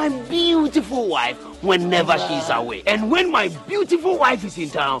with my beautiful wife whenever she's away. And when my beautiful wife is in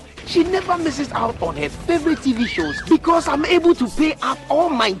town, she never misses out on her favorite TV shows because I'm able to pay up all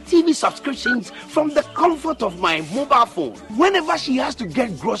my TV subscriptions from the comfort of my mobile phone. Whenever she has to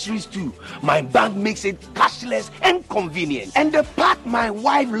get groceries too, my bank makes it cashless and convenient. And the part my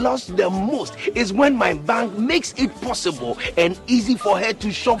wife loves the most is when my bank makes it possible and easy for her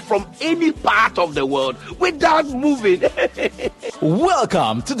to shop from any part of the world without moving.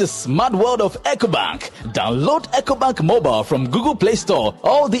 Welcome to the smart world of EcoBank. Download EcoBank Mobile from Google Play Store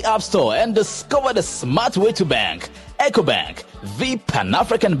or the App Store and discover the smart way to bank. EcoBank, the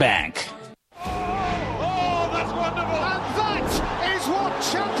Pan-African Bank.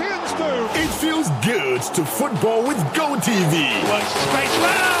 It feels good to football with GoTV.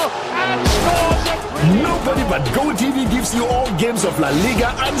 Nobody but GoTV gives you all games of La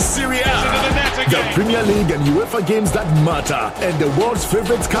Liga and Serie A, the Premier League and UEFA games that matter, and the world's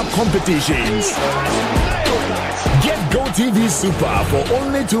favorite cup competitions. Get GoTV Super for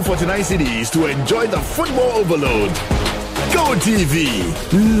only 249 cedis to enjoy the football overload. GoTV,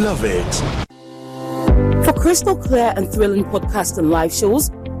 love it. For crystal clear and thrilling podcasts and live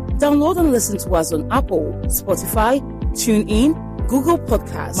shows, download and listen to us on Apple, Spotify, TuneIn, Google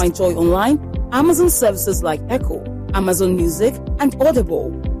Podcasts, MyJoy Online, Amazon services like Echo, Amazon Music, and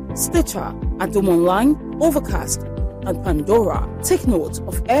Audible, Stitcher, Adom Online, Overcast, and Pandora. Take note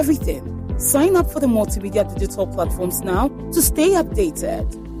of everything. Sign up for the multimedia digital platforms now to stay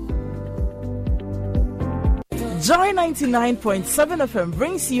updated. Joy 99.7 FM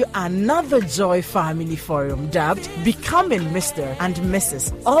brings you another Joy Family Forum dubbed Becoming Mr. and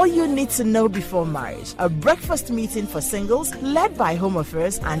Mrs. All You Need to Know Before Marriage. A breakfast meeting for singles led by Home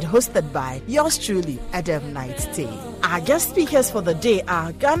Affairs and hosted by yours truly, Adam Knight Tay. Our guest speakers for the day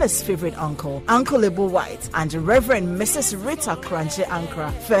are Ghana's favorite uncle, Uncle Lebo White, and Reverend Mrs. Rita Kranche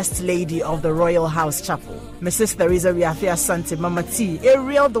Ankra, First Lady of the Royal House Chapel. Mrs. Theresa Riafia Sante, Mama T,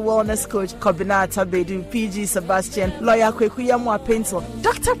 Ariel the Wellness Coach, Kobina Tabedu, PG Sebastian, Lawyer Kwekuyamwa Pencil,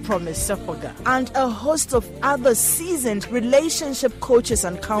 Dr. Promise Sepoga, and a host of other seasoned relationship coaches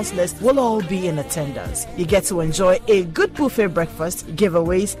and counselors will all be in attendance. You get to enjoy a good buffet breakfast,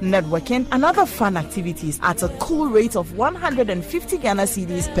 giveaways, networking, and other fun activities at a cool rate of 150 Ghana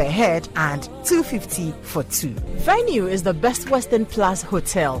cedis per head and 250 for two. Venue is the Best Western Plus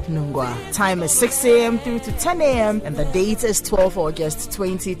Hotel, Nungwa. Time is 6 a.m. through to 10 a.m. and the date is 12 August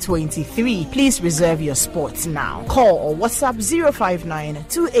 2023. Please reserve your spots now. Call or WhatsApp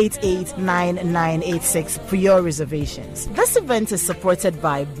 059-288-9986 for your reservations. This event is supported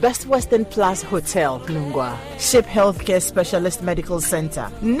by Best Western Plus Hotel, Nungwa, Ship Healthcare Specialist Medical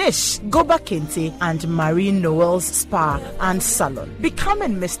Center, Nish, Goba Kente, and Marine Noel's Spa and Salon.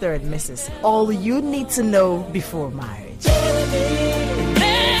 Becoming Mr. and Mrs. All you need to know before marriage.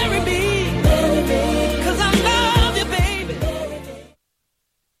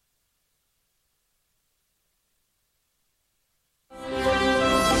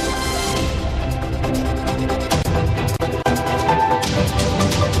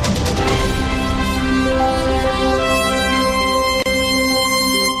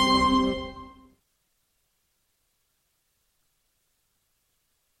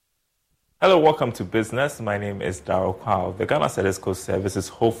 Hello, welcome to Business. My name is Darryl Kwao. The Ghana Statistical Service is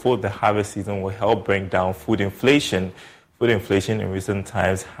hopeful the harvest season will help bring down food inflation. Food inflation in recent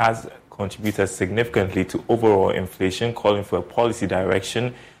times has contributed significantly to overall inflation, calling for a policy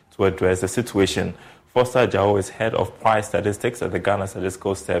direction to address the situation. Foster Jao is head of price statistics at the Ghana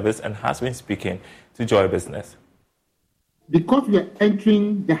Statistical Service and has been speaking to Joy Business. Because we are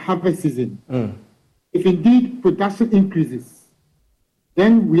entering the harvest season, if indeed production increases,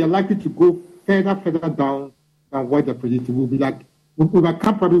 then we are likely to go further down than what the predicted will be. Like we will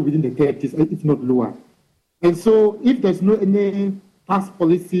come probably within the 30s, if not lower. And so, if there's no any tax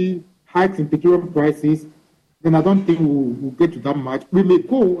policy hikes in petroleum prices, then I don't think we'll get to that much. We may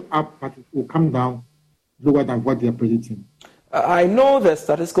go up, but it will come down lower than what they are predicting. I know the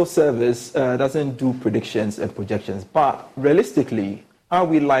Statistical Service doesn't do predictions and projections, but realistically, are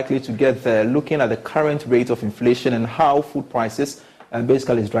we likely to get there looking at the current rate of inflation and how food prices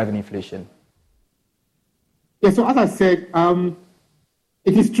basically is driving inflation? Yeah, so as I said,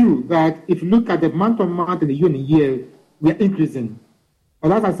 it is true that if you look at the month-on-month and the year-on-year, we are increasing.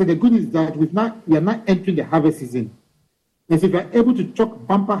 But as I said, the good is that we are not entering the harvest season. Yes, if we are able to chalk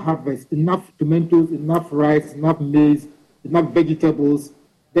bumper harvest, enough tomatoes, enough rice, enough maize, enough vegetables,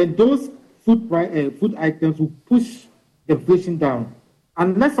 then those food items will push the inflation down.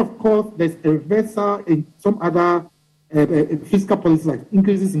 Unless, of course, there's a reversal in some other fiscal policies like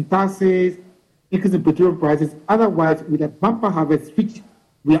increases in taxes, increase in petroleum prices. Otherwise, with a bumper harvest, which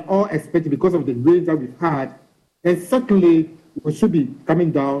we are all expecting because of the rains that we've had, then certainly we should be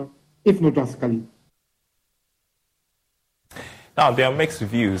coming down, if not drastically. Now, there are mixed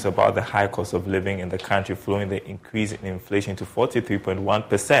views about the high cost of living in the country following the increase in inflation to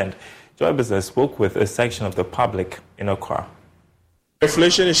 43.1%. Joy Business spoke with a section of the public in Accra.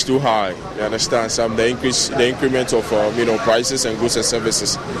 Inflation is too high. You understand? The increment of prices and goods and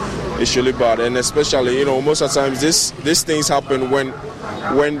services is really bad, and especially most of the times these things happen when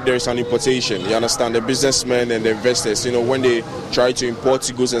there's an importation. You understand? The businessmen and the investors, when they try to import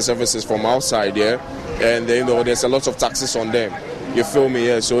goods and services from outside, and there's a lot of taxes on them. You feel me?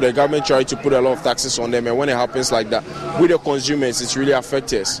 Yeah. So the government tried to put a lot of taxes on them, and when it happens like that, with the consumers, it's really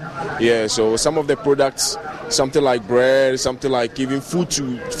affects us. Yeah. So some of the products, something like bread, something like even food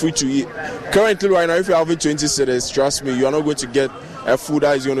to eat. Currently, right now, if you're having 20 cedis, trust me, you are not going to get a food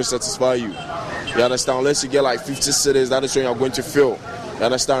that is going to satisfy you. You understand? Unless you get like 50 cedis, that is when you're going to feel. You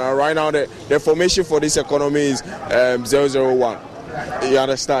understand? And right now, the formation for this economy is 001. You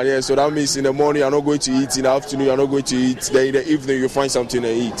understand? Yeah, so that means in the morning you're not going to eat, in the afternoon you're not going to eat, then in the evening you find something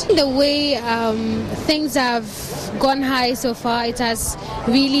to eat. The way things have gone high so far, it has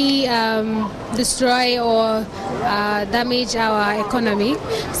really destroyed or damaged our economy.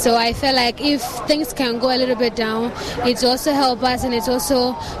 So I feel like if things can go a little bit down, it also help us and it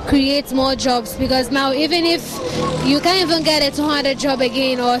also creates more jobs, because now even if you can't even get a 200 job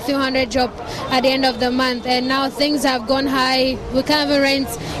again or a 300 job at the end of the month, and now things have gone high, we can't even rent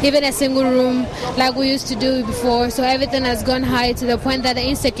even a single room like we used to do before. So everything has gone high to the point that the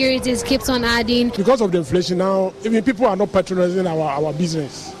insecurities keeps on adding. Because of the inflation now, even people are not patronizing our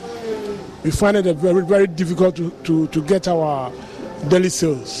business. We find it very, very difficult to get our daily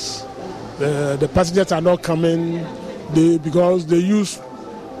sales. The passengers are not coming because they used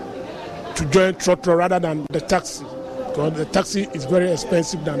to join trotro rather than the taxi. Because the taxi is very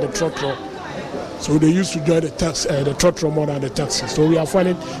expensive than the trotro. So they used to join the trotro more than the taxi. So we are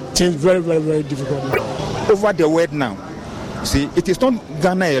finding things very, very, very difficult now. Over the world now, you see, it is not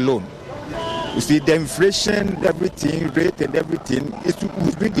Ghana alone. You see, the inflation, everything, rate and everything, it's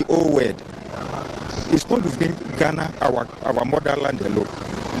within the whole world. It's not within Ghana, our motherland alone.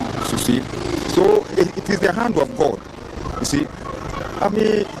 You see, so it is the hand of God. You see, I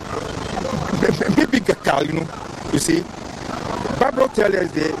mean, maybe you see, Bible tells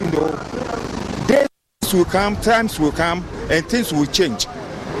us that, days will come, times will come, and things will change.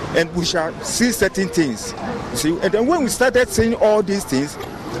 And we shall see certain things. You see, and then when we started saying all these things,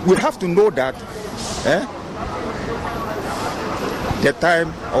 we have to know that the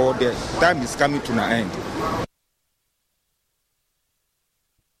time is coming to an end.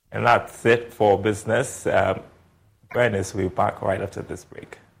 And that's it for business. Bernice will be back right after this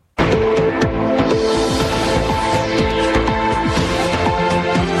break.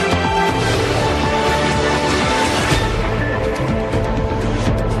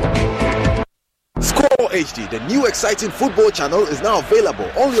 HD, the new exciting football channel, is now available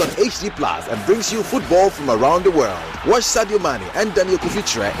only on HD Plus and brings you football from around the world. Watch Sadio Mane and Daniel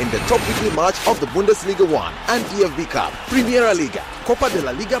Kufitre in the top weekly match of the Bundesliga 1 and DFB Cup, Primera Liga, Copa de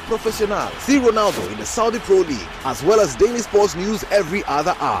la Liga Profesional, see Ronaldo in the Saudi Pro League, as well as daily sports news every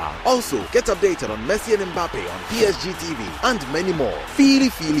other hour. Also, get updated on Messi and Mbappe on PSG TV and many more. Feely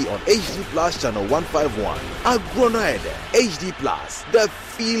on HD Plus channel 151. Agronaede, HD Plus, the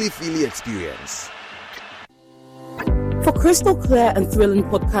Feely experience. For crystal clear and thrilling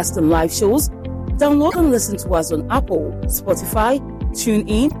podcasts and live shows, download and listen to us on Apple, Spotify,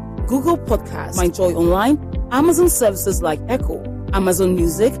 TuneIn, Google Podcasts, MyJoy Online, Amazon services like Echo, Amazon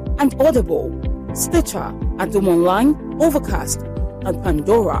Music, and Audible, Stitcher, Adom Online, Overcast, and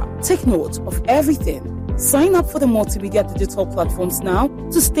Pandora. Take note of everything. Sign up for the multimedia digital platforms now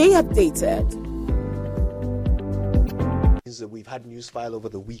to stay updated. We've had news file over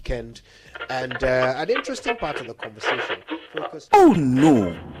the weekend, and an interesting part of the conversation focused. Oh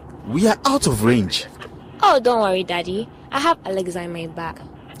no, we are out of range. Oh, don't worry, Daddy. I have Alexa in my bag.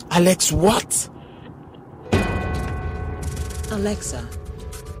 Alex, what? Alexa,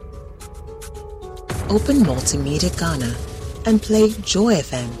 open Multimedia Ghana and play Joy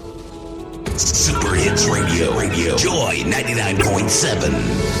FM. Super Hits Radio, Joy 99.7.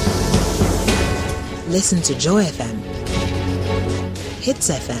 Listen to Joy FM, Hits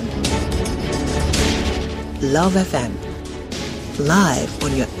FM, Love FM, live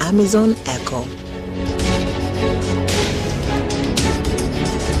on your Amazon Echo.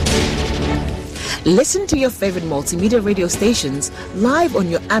 Listen to your favorite multimedia radio stations live on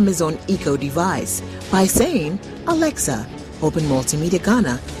your Amazon Echo device by saying, Alexa, open Multimedia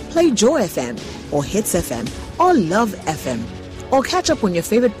Ghana, play Joy FM or Hits FM or Love FM. Or catch up on your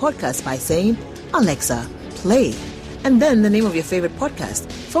favorite podcast by saying, Alexa, play, and then the name of your favorite podcast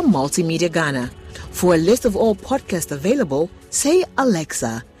from Multimedia Ghana. For a list of all podcasts available, say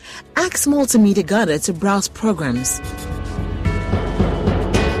Alexa. Ask Multimedia Ghana to browse programs.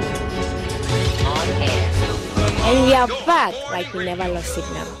 And we are back like we never lost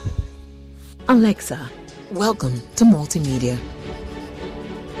signal. Alexa, welcome to Multimedia.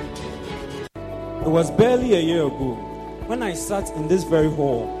 It was barely a year ago when I sat in this very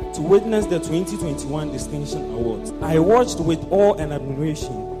hall to witness the 2021 Distinction Awards. I watched with awe and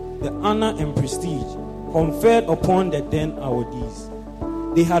admiration the honor and prestige conferred upon the then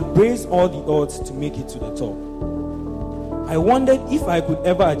awardees. They had braved all the odds to make it to the top. I wondered if I could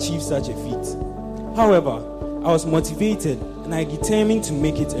ever achieve such a feat. However, I was motivated and I determined to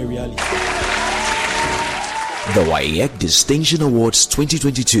make it a reality. The WAEC Distinction Awards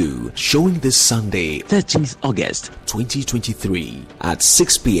 2022, showing this Sunday, 13th August 2023 at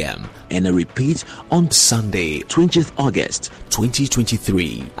 6 p.m. and a repeat on Sunday, 20th August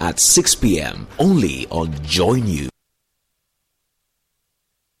 2023 at 6 p.m. only on Joy News.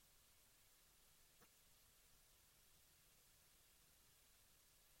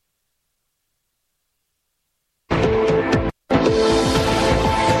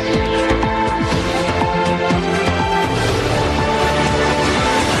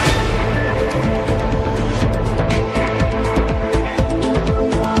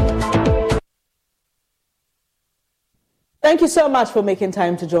 Thank you so much for making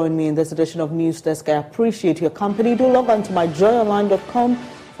time to join me in this edition of News Desk. I appreciate your company. Do log on to myjoyonline.com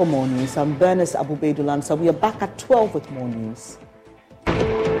for more news. I'm Bernice Abubedulansa. We are back at 12 with more news.